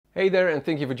Hey there, and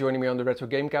thank you for joining me on the Retro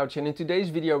Game Couch. And in today's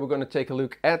video we're going to take a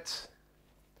look at...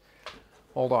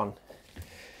 Hold on.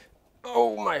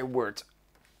 Oh my word.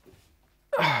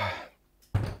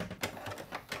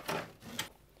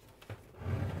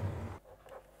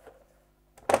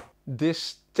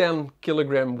 This 10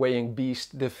 kilogram weighing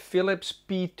beast, the Philips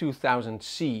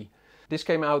P2000C. This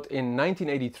came out in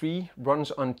 1983,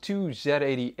 runs on two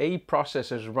Z80A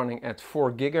processors running at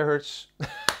 4 gigahertz.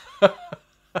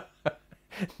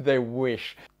 They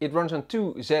wish. It runs on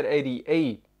two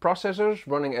Z80A processors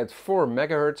running at 4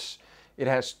 megahertz. It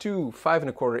has two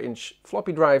 5¼ inch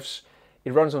floppy drives.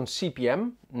 It runs on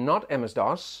CPM, not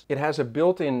MS-DOS. It has a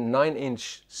built-in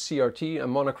 9-inch CRT, a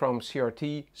monochrome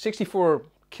CRT, 64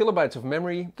 kilobytes of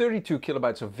memory, 32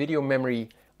 kilobytes of video memory.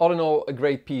 All in all, a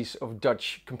great piece of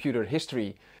Dutch computer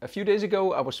history. A few days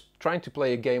ago I was trying to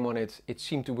play a game on it. It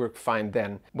seemed to work fine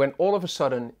then, when all of a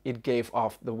sudden it gave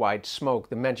off the white smoke,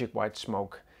 the magic white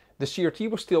smoke. The CRT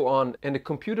was still on and the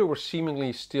computer was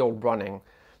seemingly still running.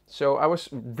 So I was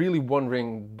really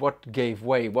wondering what gave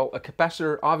way. Well, a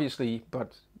capacitor obviously,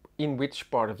 but in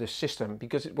which part of the system,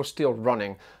 because it was still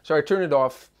running. So I turned it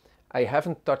off. I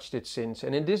haven't touched it since,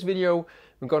 and in this video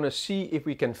we're gonna see if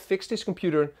we can fix this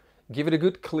computer, give it a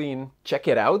good clean, check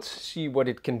it out, see what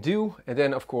it can do, and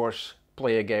then of course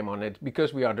play a game on it,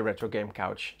 because we are the Retro Game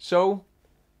Couch. So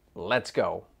let's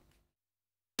go.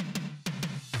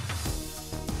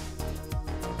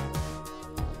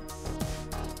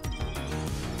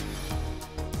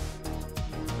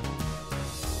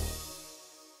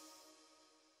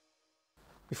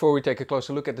 Before we take a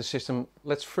closer look at the system,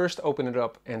 let's first open it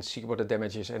up and see what the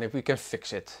damage is and if we can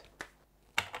fix it.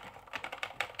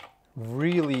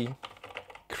 Really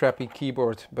crappy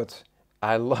keyboard, but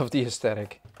I love the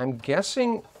aesthetic. I'm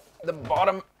guessing the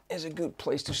bottom is a good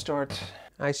place to start.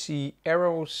 I see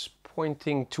arrows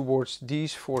pointing towards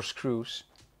these 4 screws.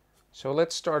 So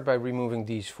let's start by removing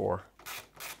these 4.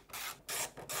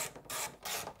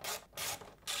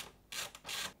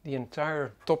 The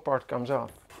entire top part comes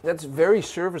off. That's very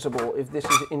serviceable if this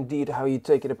is indeed how you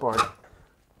take it apart.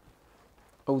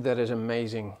 Oh, that is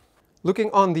amazing.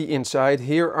 Looking on the inside,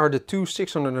 here are the two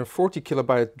 640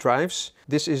 kilobyte drives.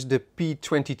 This is the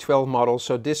P2012 model,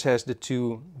 so this has the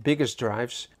two biggest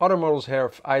drives. Other models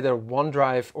have either one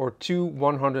drive or two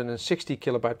 160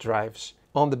 kilobyte drives.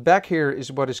 On the back here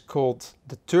is what is called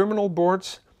the terminal board,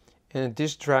 and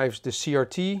this drives the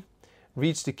CRT,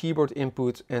 reads the keyboard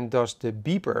input and does the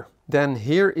beeper. Then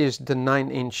here is the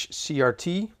 9-inch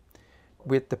CRT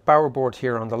with the power board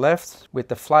here on the left with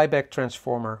the flyback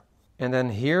transformer. And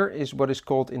then here is what is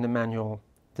called in the manual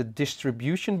the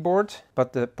distribution board,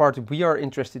 but the part we are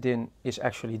interested in is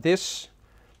actually this.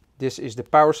 This is the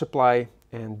power supply,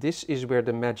 and this is where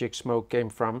the magic smoke came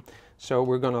from. So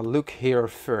we're gonna look here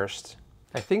first.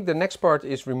 I think the next part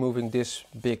is removing this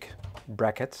big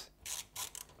bracket.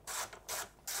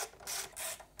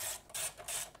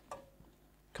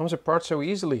 Comes apart so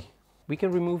easily. We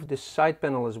can remove this side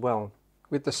panel as well.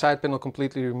 With the side panel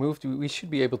completely removed, we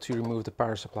should be able to remove the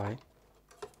power supply.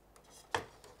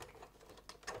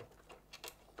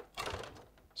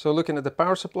 So looking at the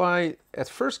power supply, at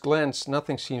first glance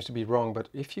nothing seems to be wrong, but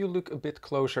if you look a bit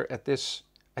closer at this,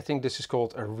 I think this is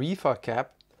called a Riva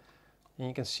cap, and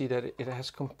you can see that it has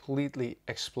completely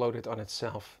exploded on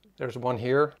itself. There's one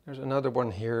here, there's another one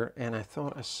here, and I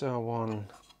thought I saw one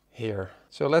here.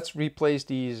 So let's replace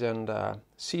these and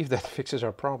see if that fixes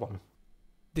our problem.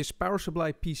 This power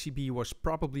supply PCB was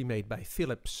probably made by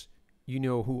Philips. You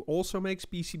know who also makes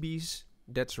PCBs?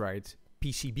 That's right,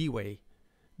 PCB Way.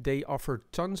 They offer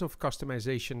tons of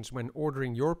customizations when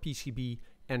ordering your PCB,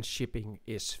 and shipping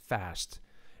is fast.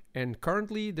 And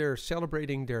currently they're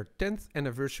celebrating their 10th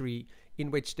anniversary, in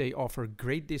which they offer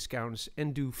great discounts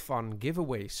and do fun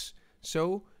giveaways.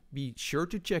 So be sure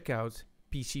to check out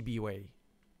PCB Way.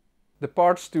 The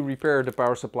parts to repair the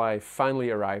power supply finally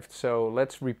arrived, so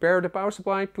let's repair the power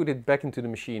supply, put it back into the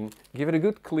machine, give it a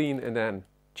good clean, and then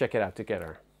check it out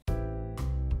together.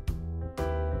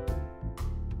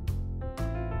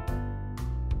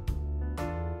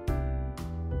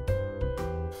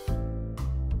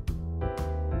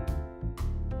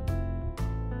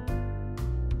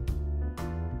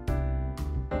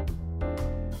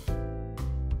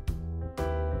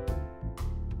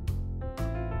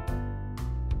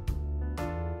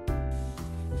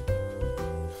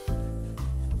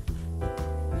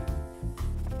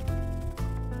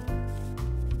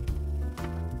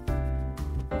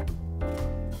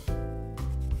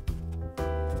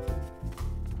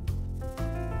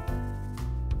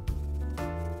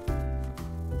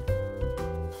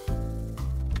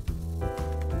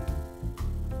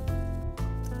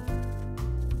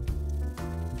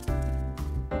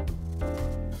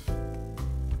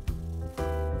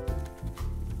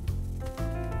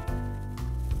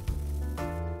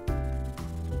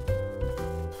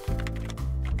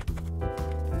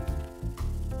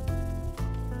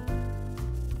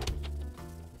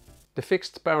 The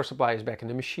fixed power supply is back in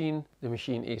the machine. The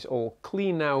machine is all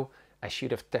clean now. I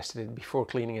should have tested it before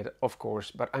cleaning it, of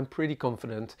course, but I'm pretty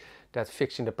confident that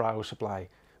fixing the power supply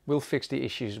will fix the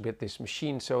issues with this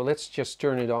machine. So let's just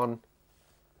turn it on.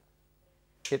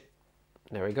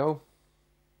 There we go.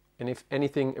 And if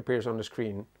anything appears on the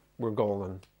screen, we're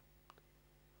golden.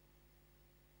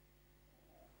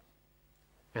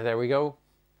 And there we go.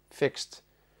 Fixed.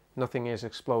 Nothing is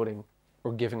exploding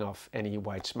or giving off any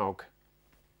white smoke.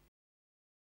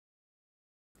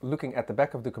 Looking at the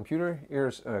back of the computer,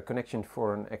 here's a connection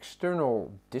for an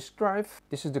external disk drive.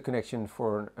 This is the connection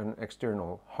for an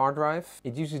external hard drive.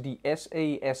 It uses the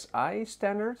SASI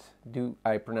standard. Do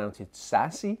I pronounce it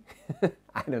SASI?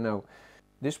 I don't know.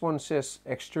 This one says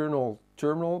external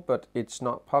terminal, but it's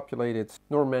not populated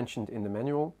nor mentioned in the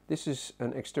manual. This is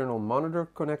an external monitor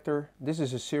connector. This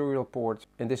is a serial port,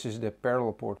 and this is the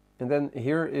parallel port. And then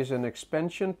here is an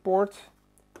expansion port.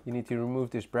 You need to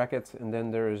remove this bracket, and then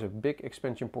there is a big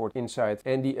expansion port inside.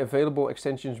 And the available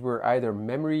extensions were either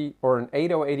memory or an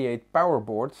 8088 power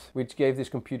board, which gave this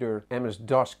computer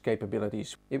MS-DOS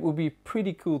capabilities. It would be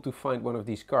pretty cool to find one of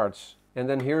these cards. And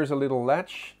then here's a little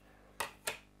latch,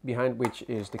 behind which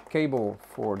is the cable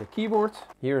for the keyboard.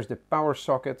 Here's the power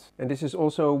socket, and this is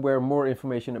also where more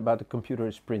information about the computer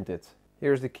is printed.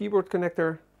 Here's the keyboard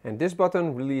connector, and this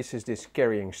button releases this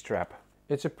carrying strap.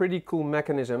 It's a pretty cool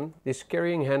mechanism. This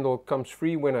carrying handle comes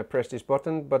free when I press this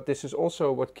button, but this is also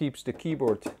what keeps the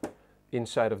keyboard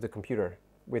inside of the computer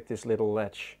with this little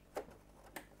latch.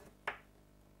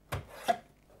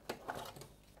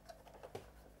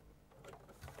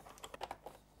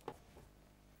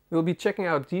 We'll be checking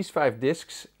out these 5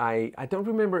 discs. I don't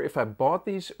remember if I bought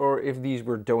these or if these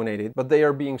were donated, but they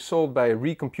are being sold by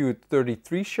Recompute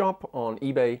 33 shop on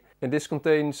eBay. And this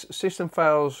contains system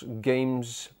files,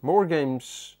 games, more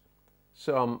games,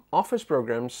 some office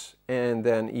programs, and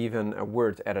then even a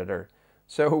word editor.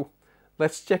 So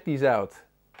let's check these out.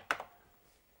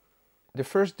 The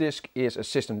first disc is a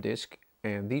system disc,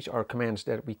 and these are commands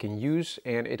that we can use,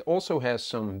 and it also has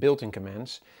some built-in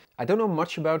commands. I don't know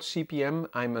much about CP/M.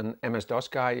 I'm an MS-DOS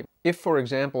guy. If, for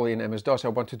example, in MS-DOS I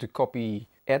wanted to copy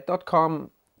add.com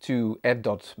to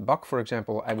add.buck, for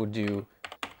example, I would do.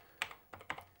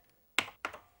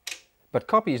 But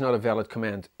copy is not a valid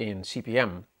command in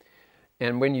CP/M.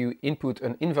 And when you input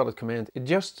an invalid command, it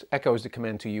just echoes the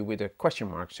command to you with a question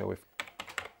mark. So if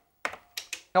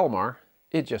Elmar,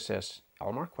 it just says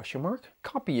Elmar question mark.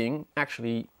 Copying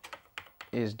actually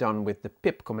is done with the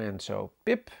pip command. So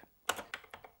pip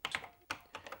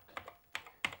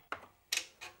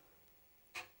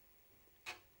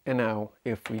and now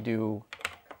if we do,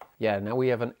 now we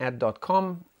have an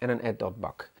add.com and an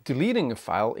add.buck. Deleting a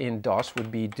file in DOS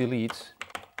would be delete.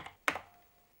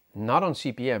 Not on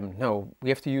CP/M, no, we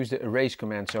have to use the erase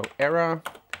command. So error,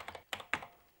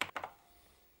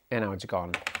 and now it's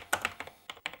gone.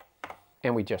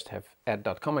 And we just have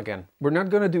add.com again. We're not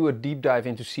going to do a deep dive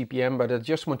into CP/M, but I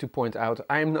just want to point out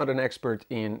I'm not an expert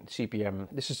in CP/M.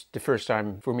 This is the first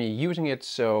time for me using it,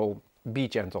 so be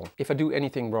gentle. If I do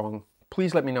anything wrong,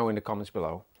 please let me know in the comments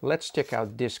below. Let's check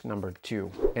out disk number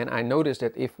 2. And I noticed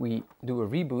that if we do a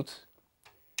reboot,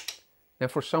 then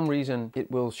for some reason it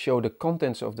will show the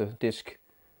contents of the disk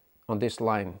on this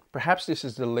line. Perhaps this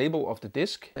is the label of the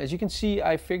disk. As you can see,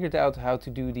 I figured out how to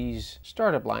do these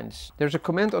startup lines. There's a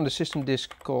command on the system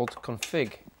disk called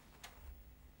config.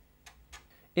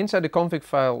 Inside the config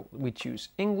file, we choose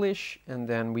English, and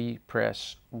then we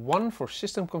press 1 for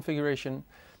system configuration.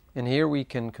 And here we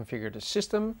can configure the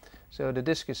system. So the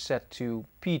disk is set to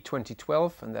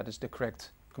P2012, and that is the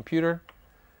correct computer.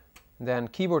 Then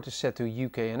keyboard is set to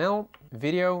UKNL,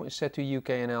 video is set to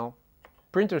UKNL,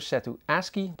 printer is set to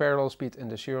ASCII, parallel speed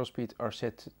and the serial speed are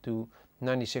set to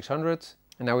 9600.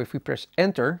 And now if we press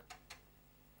enter,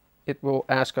 it will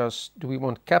ask us, do we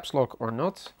want caps lock or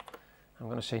not? I'm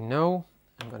going to say no,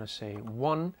 I'm going to say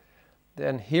 1.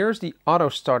 Then here's the auto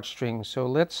start string. So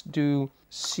let's do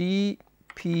CP/M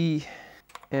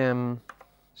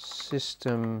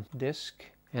system disk,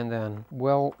 and then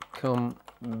welcome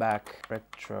back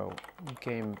retro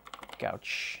game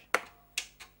couch,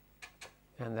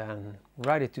 and then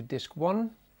write it to disk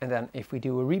 1. And then if we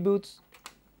do a reboot,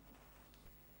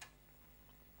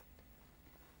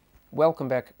 welcome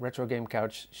back retro game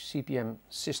couch CP/M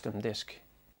system disk.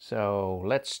 So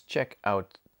let's check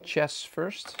out chess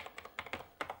first.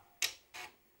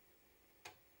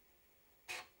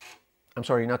 I'm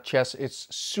sorry, not chess,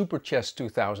 it's Super Chess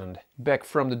 2000. Back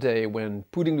from the day when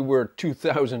putting the word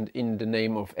 2000 in the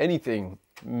name of anything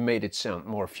made it sound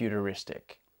more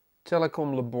futuristic.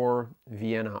 Telecom Labor,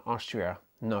 Vienna, Austria,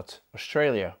 not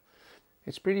Australia.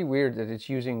 It's pretty weird that it's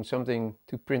using something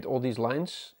to print all these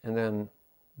lines and then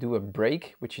do a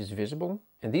break which is visible.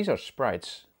 And these are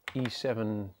sprites,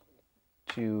 E7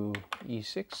 to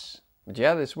E6. But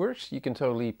yeah, this works. You can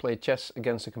totally play chess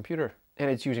against a computer. And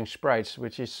it's using sprites,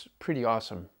 which is pretty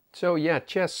awesome. So yeah,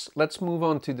 chess. Let's move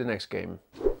on to the next game.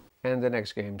 And the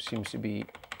next game seems to be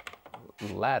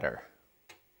ladder.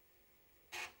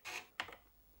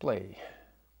 Play.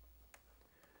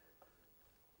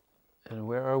 And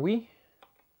where are we?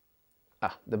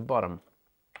 Ah, the bottom.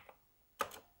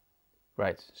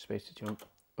 Right, space to jump.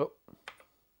 Oh.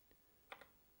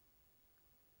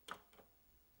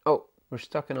 Oh, we're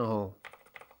stuck in a hole.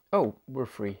 Oh, we're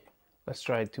free. Let's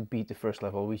try to beat the first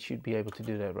level. We should be able to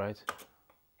do that, right?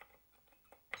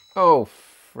 Oh,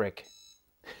 frick.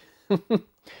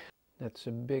 That's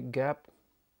a big gap.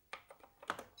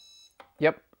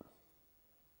 Yep.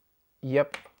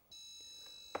 Yep.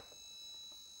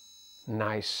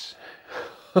 Nice.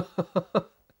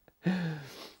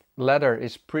 Ladder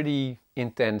is pretty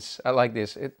intense. I like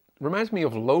this. It reminds me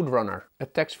of Load Runner, a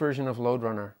text version of Load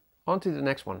Runner. On to the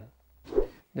next one.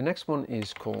 The next one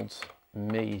is called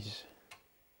Maze.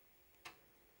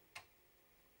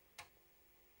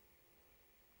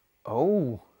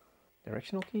 Oh,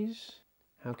 directional keys.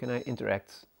 How can I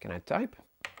interact? Can I type?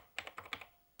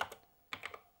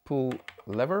 Pull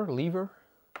lever.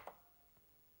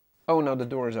 Oh, now the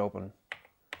door is open.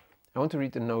 I want to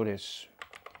read the notice.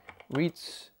 Read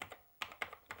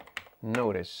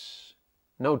notice.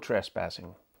 No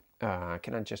trespassing.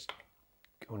 Can I just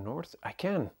go north? I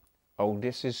can. Oh,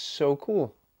 this is so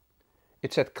cool.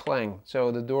 It said clang,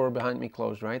 so the door behind me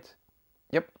closed, right?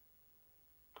 Yep.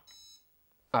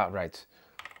 Ah, right.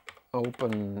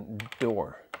 Open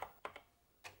door.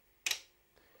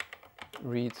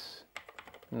 Read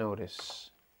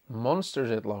notice.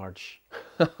 Monsters at large.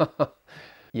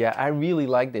 Yeah, I really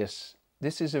like this.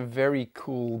 This is a very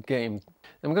cool game.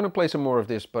 I'm gonna play some more of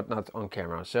this, but not on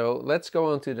camera. So let's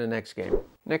go on to the next game.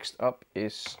 Next up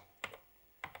is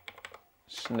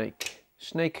Snake.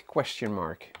 Snake question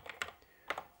mark.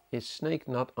 Is Snake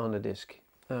not on the disk?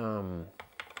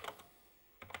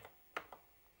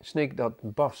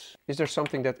 Snake.bus. Is there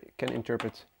something that can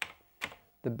interpret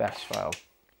the bash file?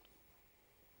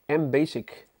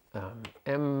 mbasic.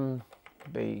 mbasic.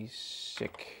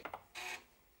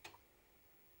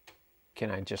 Can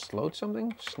I just load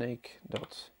something?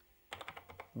 Snake.bus.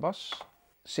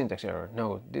 Syntax error.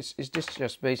 No, is this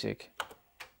just basic?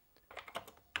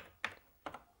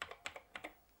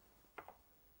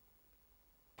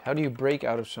 How do you break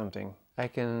out of something? I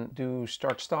can do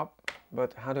start stop,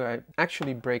 but how do I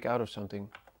actually break out of something?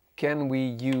 Can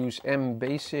we use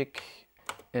mbasic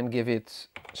and give it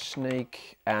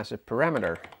snake as a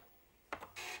parameter?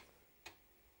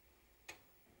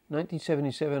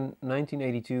 1977,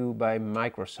 1982 by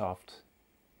Microsoft.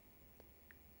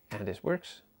 And this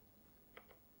works.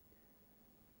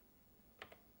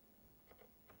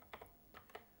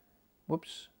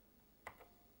 Whoops.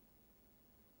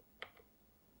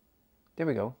 There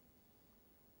we go.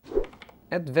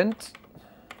 Advent.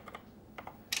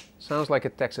 Sounds like a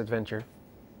text adventure.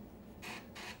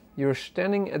 You're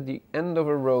standing at the end of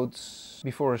a road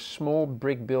before a small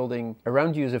brick building.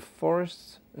 Around you is a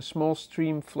forest. A small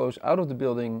stream flows out of the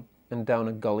building and down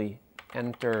a gully.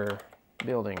 Enter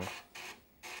building.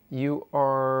 You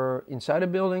are inside a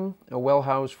building, a well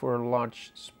house for a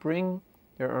large spring.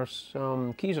 There are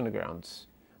some keys on the ground.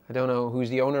 I don't know who's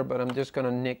the owner, but I'm just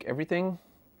gonna nick everything.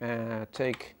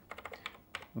 Take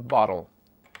bottle.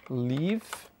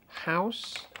 Leave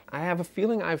house. I have a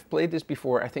feeling I've played this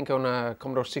before, I think on a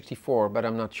Commodore 64, but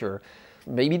I'm not sure.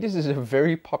 Maybe this is a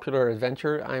very popular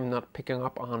adventure I'm not picking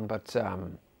up on, but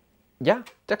yeah,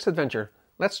 text adventure.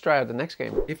 Let's try out the next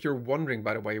game. If you're wondering,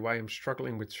 by the way, why I'm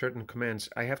struggling with certain commands,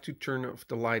 I have to turn off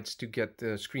the lights to get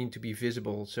the screen to be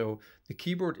visible, so the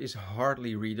keyboard is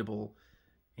hardly readable.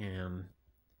 And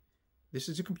this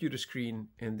is a computer screen,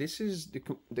 and this is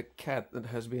the cat that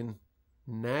has been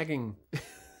nagging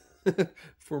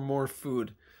for more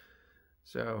food.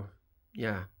 So,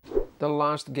 yeah. The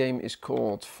last game is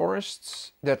called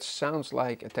Forests. That sounds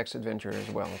like a text adventure as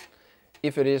well.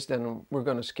 If it is, then we're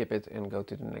gonna skip it and go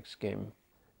to the next game.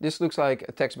 This looks like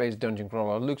a text-based dungeon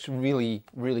crawler. It looks really,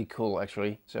 really cool,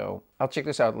 actually. So, I'll check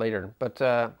this out later. But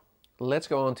let's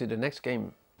go on to the next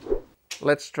game.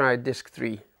 Let's try disc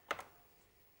 3.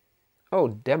 Oh,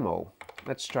 demo.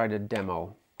 Let's try the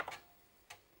demo.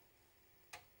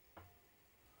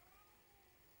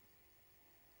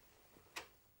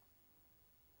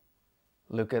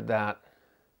 Look at that.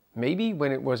 Maybe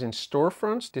when it was in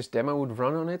storefronts, this demo would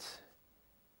run on it.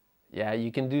 Yeah,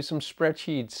 you can do some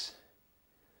spreadsheets.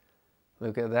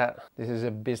 Look at that. This is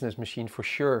a business machine for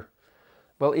sure.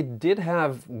 Well, it did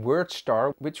have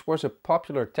WordStar, which was a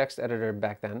popular text editor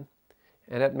back then.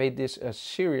 And that made this a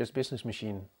serious business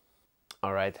machine.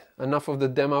 All right, enough of the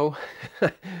demo.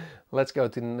 Let's go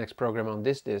to the next program on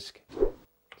this disk.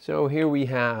 So here we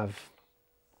have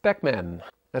PacMan,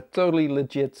 a totally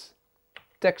legit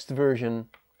text version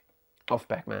of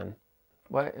PacMan.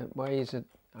 Why is it?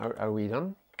 Are we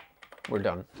done? We're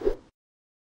done.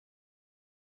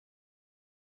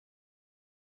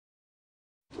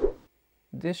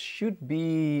 This should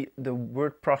be the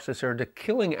word processor, the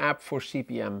killing app for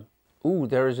CP/M. Ooh,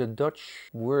 there is a Dutch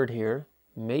word here.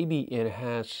 Maybe it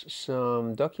has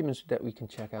some documents that we can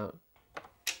check out.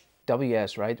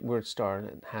 WS, right? WordStar,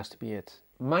 that has to be it.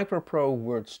 MicroPro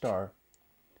WordStar.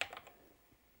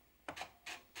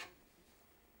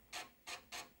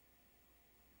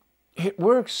 It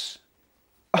works!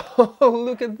 Oh,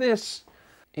 look at this!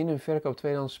 In- en verkoop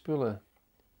tweedehands spullen.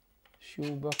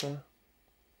 Sjoelbakken.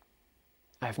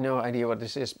 I have no idea what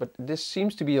this is, but this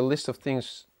seems to be a list of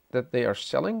things that they are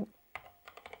selling.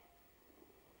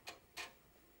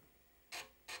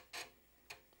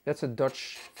 That's a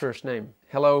Dutch first name.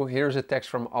 Hello, here's a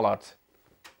text from Allard.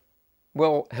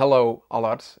 Well, hello,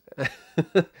 Allard.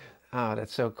 Ah,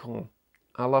 that's so cool.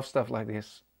 I love stuff like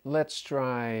this. Let's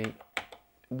try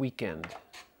weekend.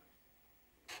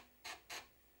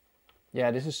 Yeah,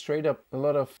 this is straight up a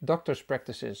lot of doctor's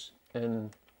practices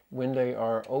and when they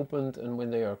are opened and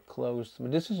when they are closed.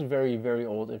 But this is very, very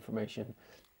old information.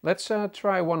 Let's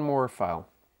try one more file.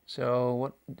 So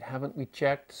what haven't we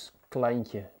checked?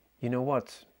 Kleintje. You know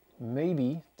what?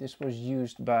 Maybe this was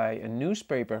used by a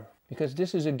newspaper, because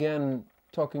this is again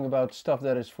talking about stuff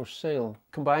that is for sale.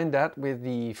 Combine that with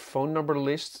the phone number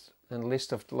list and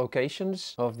list of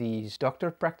locations of these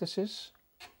doctor practices.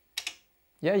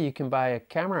 Yeah, you can buy a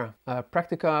camera, a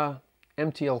Praktica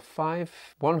MTL5,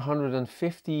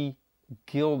 150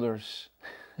 guilders.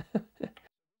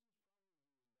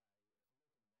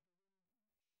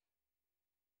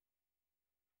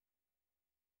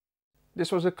 This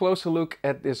was a closer look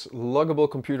at this luggable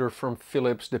computer from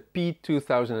Philips, the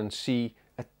P2000C,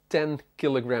 a 10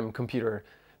 kilogram computer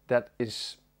that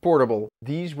is portable.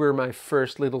 These were my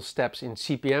first little steps in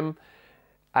CP/M.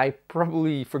 I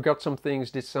probably forgot some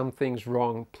things, did some things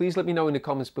wrong. Please let me know in the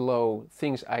comments below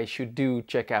things I should do,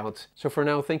 check out. So for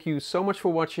now, thank you so much for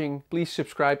watching. Please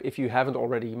subscribe if you haven't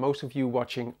already. Most of you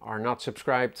watching are not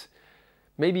subscribed.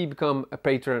 Maybe become a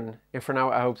patron. And for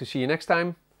now, I hope to see you next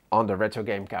time on the Retro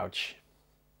Game Couch.